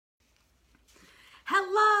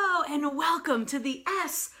Hello and welcome to the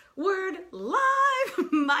S Word Live.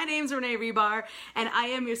 My name's Renee Rebar and I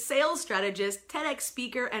am your sales strategist, TEDx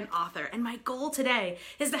speaker, and author. And my goal today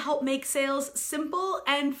is to help make sales simple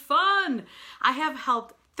and fun. I have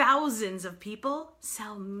helped thousands of people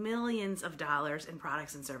sell millions of dollars in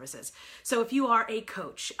products and services. So if you are a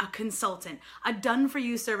coach, a consultant, a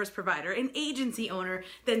done-for-you service provider, an agency owner,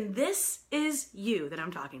 then this is you that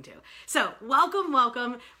I'm talking to. So welcome.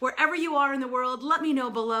 Wherever you are in the world, let me know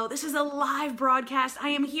below. This is a live broadcast. I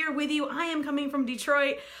am here with you. I am coming from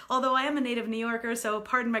Detroit, although I am a native New Yorker, so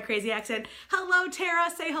pardon my crazy accent. Hello, Tara.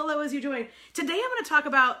 Say hello as you join. Today I'm going to talk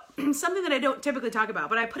about something that I don't typically talk about,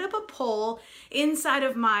 but I put up a poll inside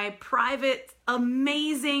of my private,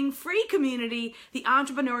 amazing, free community, the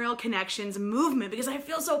Entrepreneurial Connections Movement, because I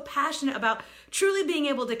feel so passionate about truly being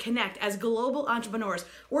able to connect as global entrepreneurs,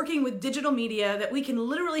 working with digital media, that we can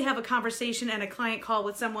literally have a conversation and a client call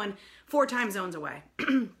with someone 4 time zones away.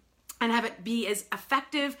 And have it be as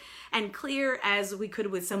effective and clear as we could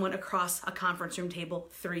with someone across a conference room table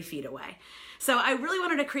 3 feet away. So I really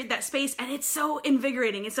wanted to create that space, and it's so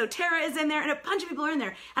invigorating. And so Tara is in there and a bunch of people are in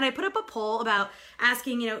there. And I put up a poll about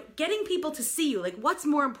asking, getting people to see you. Like, what's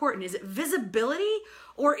more important? Is it visibility,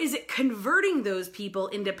 or is it converting those people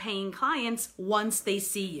into paying clients once they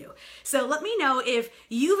see you? So let me know if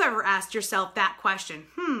you've ever asked yourself that question.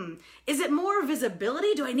 Is it more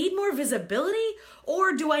visibility? Do I need more visibility?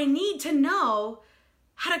 Or do I need to know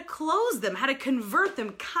how to close them, how to convert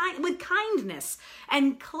them with kindness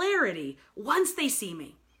and clarity once they see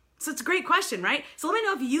me? So it's a great question, right? So let me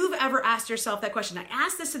know if you've ever asked yourself that question. I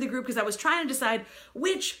asked this to the group because I was trying to decide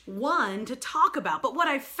which one to talk about. But what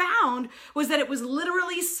I found was that it was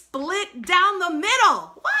literally split down the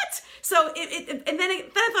middle. What? So then I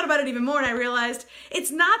thought about it even more, and I realized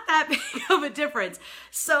it's not that big of a difference.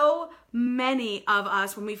 So many of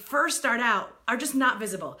us, when we first start out, are just not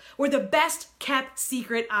visible. We're the best kept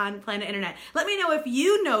secret on planet Internet. Let me know if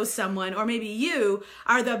you know someone, or maybe you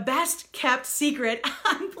are the best kept secret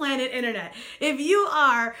on planet Internet. If you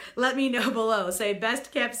are, let me know below. Say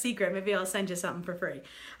best kept secret. Maybe I'll send you something for free.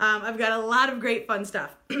 I've got a lot of great fun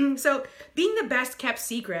stuff. So being the best kept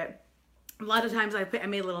secret, a lot of times I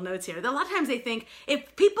made little notes here. A lot of times they think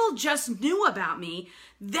if people just knew about me,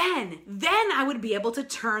 then I would be able to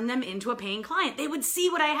turn them into a paying client. They would see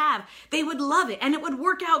what I have. They would love it, and it would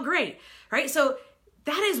work out great, right? So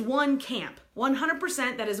that is one camp.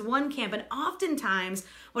 100%, that is one camp. And oftentimes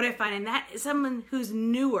what I find, and that is someone who's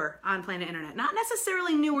newer on planet Internet, not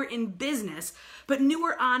necessarily newer in business, but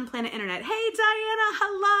newer on planet Internet. Hey, Diana,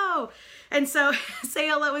 hello. And so say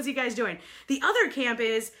hello as you guys join. The other camp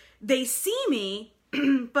is they see me,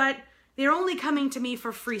 but they're only coming to me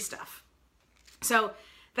for free stuff. So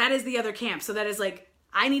that is the other camp. So that is like,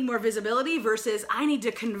 I need more visibility versus I need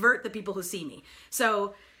to convert the people who see me.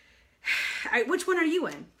 So which one are you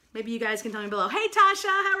in? Maybe you guys can tell me below. Hey, Tasha,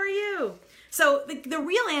 how are you? So the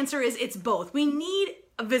real answer is it's both. We need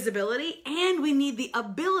visibility and we need the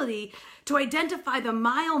ability to identify the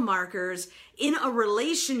mile markers in a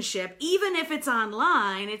relationship. Even if it's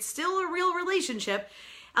online, it's still a real relationship.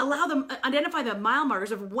 Allow them identify the mile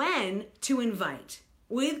markers of when to invite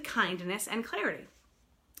with kindness and clarity.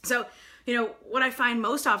 So, what I find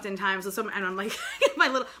most oftentimes is and I'm like, my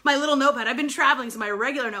little notepad. I've been traveling, so my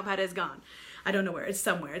regular notepad is gone. I don't know where. It's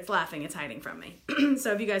somewhere. It's laughing. It's hiding from me.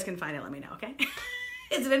 So if you guys can find it, let me know, okay?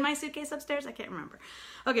 Is it in my suitcase upstairs? I can't remember.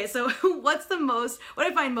 Okay, so what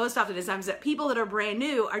I find most often is times that people that are brand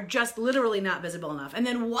new are just literally not visible enough. And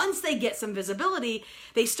then once they get some visibility,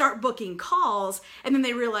 they start booking calls, and then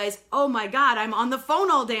they realize, oh my God, I'm on the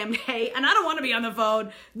phone all damn day, and I don't want to be on the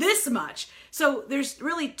phone this much. So there's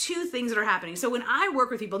really 2 things that are happening. So when I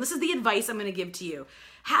work with people, and this is the advice I'm going to give to you,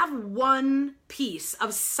 have one piece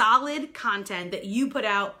of solid content that you put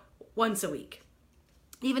out once a week.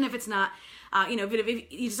 Even if it's not,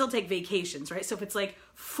 if you still take vacations, right? So if it's like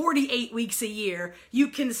 48 weeks a year, you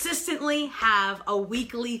consistently have a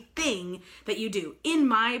weekly thing that you do. In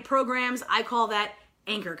my programs, I call that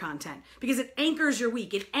anchor content because it anchors your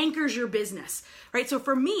week. It anchors your business, right? So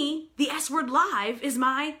for me, the S Word Live is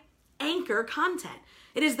my anchor content.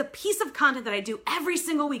 It is the piece of content that I do every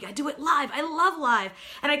single week. I do it live. I love live.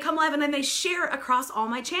 And I come live and then they share across all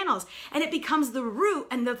my channels. And it becomes the root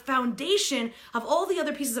and the foundation of all the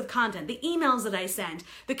other pieces of content, the emails that I send,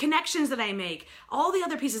 the connections that I make, all the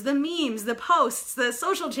other pieces, the memes, the posts, the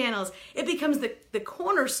social channels. It becomes the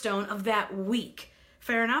cornerstone of that week.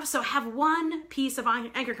 Fair enough? So have one piece of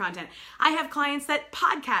anchor content. I have clients that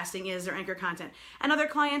podcasting is their anchor content, and other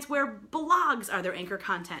clients where blogs are their anchor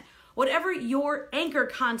content. whatever your anchor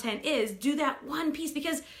content is, do that one piece,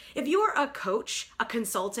 because if you're a coach, a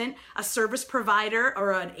consultant, a service provider,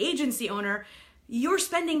 or an agency owner, you're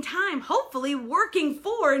spending time hopefully working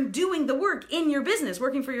for and doing the work in your business,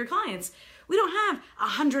 working for your clients. We don't have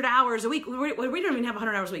 100 hours a week. We don't even have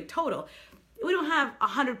 100 hours a week total. We don't have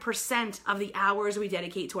 100% of the hours we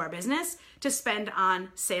dedicate to our business to spend on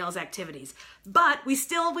sales activities. But we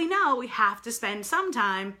know we have to spend some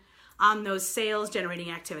time on those sales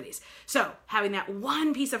generating activities. So having that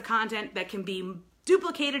one piece of content that can be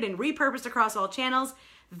duplicated and repurposed across all channels,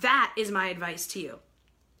 that is my advice to you.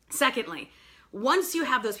 Secondly, once you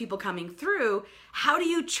have those people coming through, how do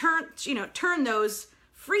you turn those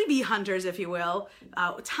freebie hunters, if you will,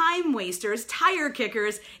 time wasters, tire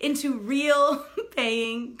kickers, into real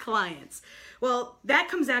paying clients? Well, that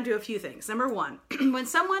comes down to a few things. Number one, when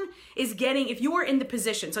someone is if you're in the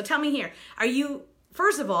position, so tell me here,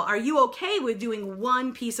 first of all, are you okay with doing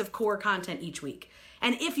one piece of core content each week?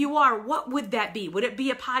 And if you are, what would that be? Would it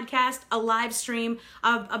be a podcast, a live stream,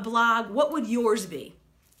 a blog? What would yours be?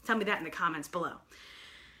 Tell me that in the comments below.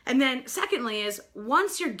 And then secondly is,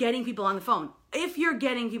 once you're getting people on the phone, if you're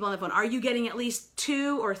getting people on the phone, are you getting at least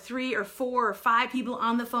 2 or 3 or 4 or 5 people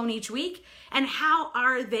on the phone each week? And how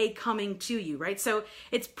are they coming to you, right? So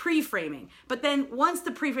it's pre-framing. But then once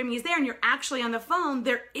the pre-framing is there and you're actually on the phone,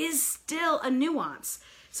 there is still a nuance.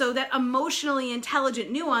 So that emotionally intelligent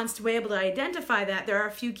nuance, to be able to identify that, there are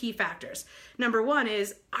a few key factors. Number one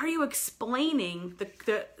is, are you explaining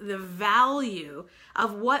the value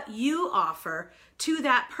of what you offer to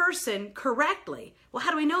that person correctly? Well,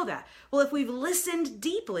 how do we know that? Well, if we've listened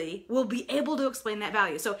deeply, we'll be able to explain that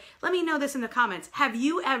value. So let me know this in the comments. Have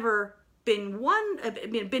you ever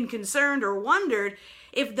been concerned or wondered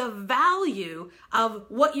if the value of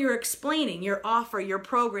what you're explaining, your offer, your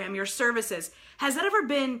program, your services, has that ever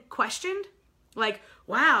been questioned? Like,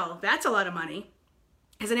 wow, that's a lot of money.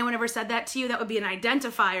 Has anyone ever said that to you? That would be an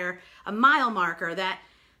identifier, a mile marker, that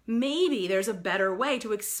maybe there's a better way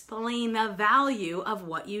to explain the value of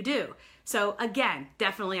what you do. So again,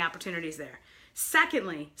 definitely opportunities there.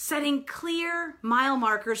 Secondly, setting clear mile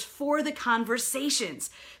markers for the conversations.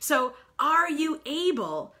 So are you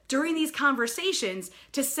able during these conversations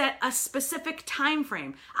to set a specific time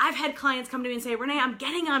frame? I've had clients come to me and say, Renee, I'm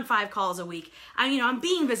getting on 5 calls a week. I'm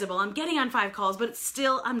being visible. I'm getting on 5 calls, but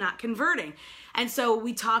still I'm not converting. And so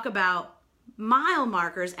we talk about mile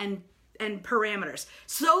markers and parameters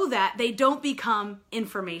so that they don't become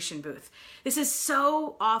information booth. This is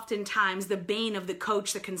so oftentimes the bane of the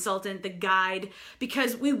coach, the consultant, the guide,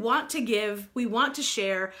 because we want to give, we want to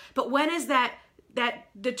share, but when is that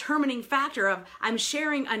determining factor of I'm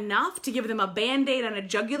sharing enough to give them a Band-Aid on a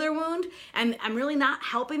jugular wound and I'm really not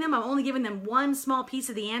helping them? I'm only giving them one small piece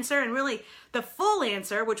of the answer, and really the full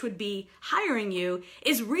answer, which would be hiring you,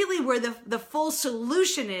 is really where the full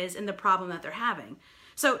solution is in the problem that they're having.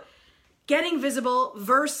 So getting visible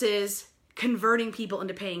versus converting people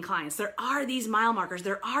into paying clients. There are these mile markers.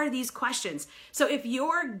 There are these questions. So if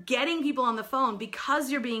you're getting people on the phone because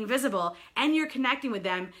you're being visible and you're connecting with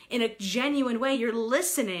them in a genuine way, you're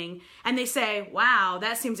listening, and they say, wow,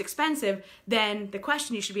 that seems expensive, then the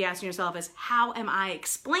question you should be asking yourself is, how am I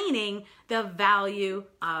explaining the value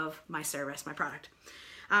of my service, my product?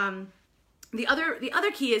 The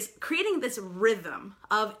other key is creating this rhythm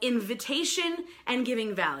of invitation and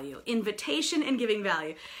giving value, invitation and giving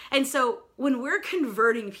value. And so when we're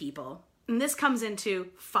converting people, and this comes into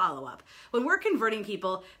follow-up, when we're converting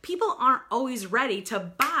people, people aren't always ready to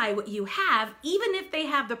buy what you have. Even if they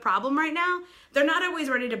have the problem right now, they're not always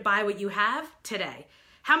ready to buy what you have today.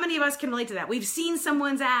 How many of us can relate to that? We've seen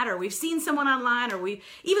someone's ad, or we've seen someone online, or we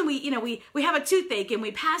have a toothache and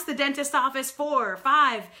we pass the dentist office 4,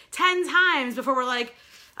 5, 10 times before we're like,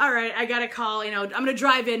 all right, I gotta call, I'm gonna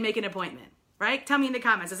drive in, make an appointment, right? Tell me in the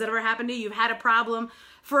comments, has that ever happened to you? You've had a problem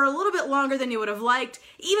for a little bit longer than you would have liked,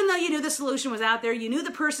 even though you knew the solution was out there, you knew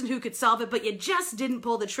the person who could solve it, but you just didn't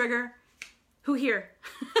pull the trigger. Who here?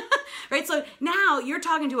 Right? So now you're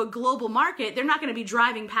talking to a global market. They're not going to be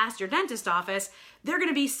driving past your dentist office. They're going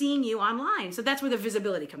to be seeing you online. So that's where the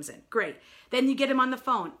visibility comes in. Great. Then you get them on the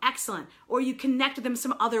phone. Excellent. Or you connect with them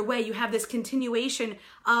some other way. You have this continuation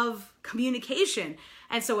of communication.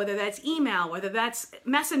 And so whether that's email, whether that's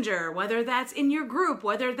messenger, whether that's in your group,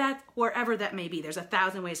 whether that's wherever that may be, there's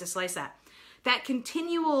 1,000 ways to slice that. That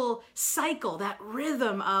continual cycle, that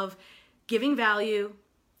rhythm of giving value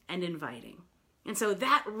and inviting. And so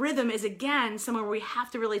that rhythm is, again, somewhere where we have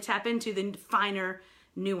to really tap into the finer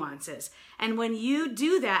nuances. And when you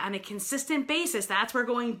do that on a consistent basis, that's where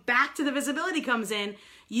going back to the visibility comes in.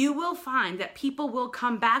 You will find that people will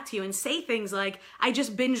come back to you and say things like, I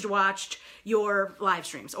just binge watched your live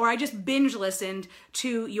streams, or I just binge listened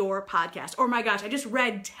to your podcast, or my gosh, I just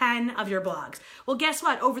read 10 of your blogs. Well, guess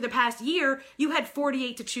what? Over the past year, you had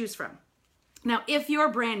 48 to choose from. Now, if you're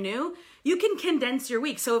brand new, you can condense your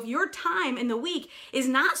week. So if your time in the week is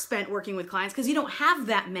not spent working with clients because you don't have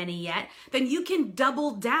that many yet, then you can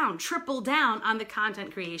double down, triple down on the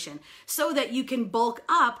content creation so that you can bulk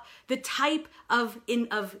up the type of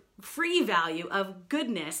free value, of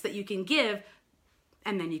goodness that you can give,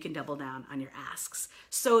 and then you can double down on your asks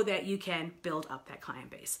so that you can build up that client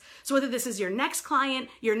base. So whether this is your next client,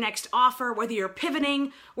 your next offer, whether you're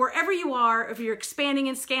pivoting, wherever you are, if you're expanding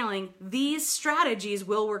and scaling, these strategies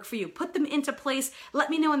will work for you. Put them into place. Let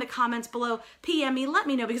me know in the comments below. PM me, let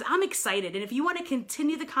me know, because I'm excited. And if you want to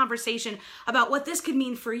continue the conversation about what this could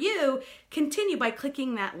mean for you, continue by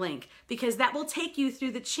clicking that link, because that will take you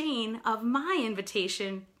through the chain of my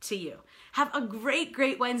invitation to you. Have a great,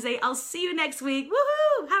 great Wednesday. I'll see you next week.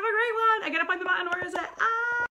 Woohoo! Have a great one. I gotta find the button. Where is it?